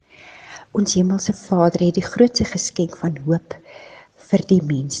Ons hemelse Vader het die grootste geskenk van hoop vir die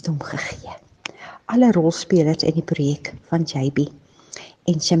mensdom gegee. Alle rolspelers in die projek van JB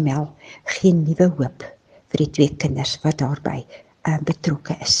en Jamel gee nuwe hoop vir die 2 kinders wat daarbey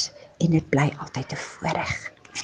betrokke is. En dit bly altyd 'n voorreg.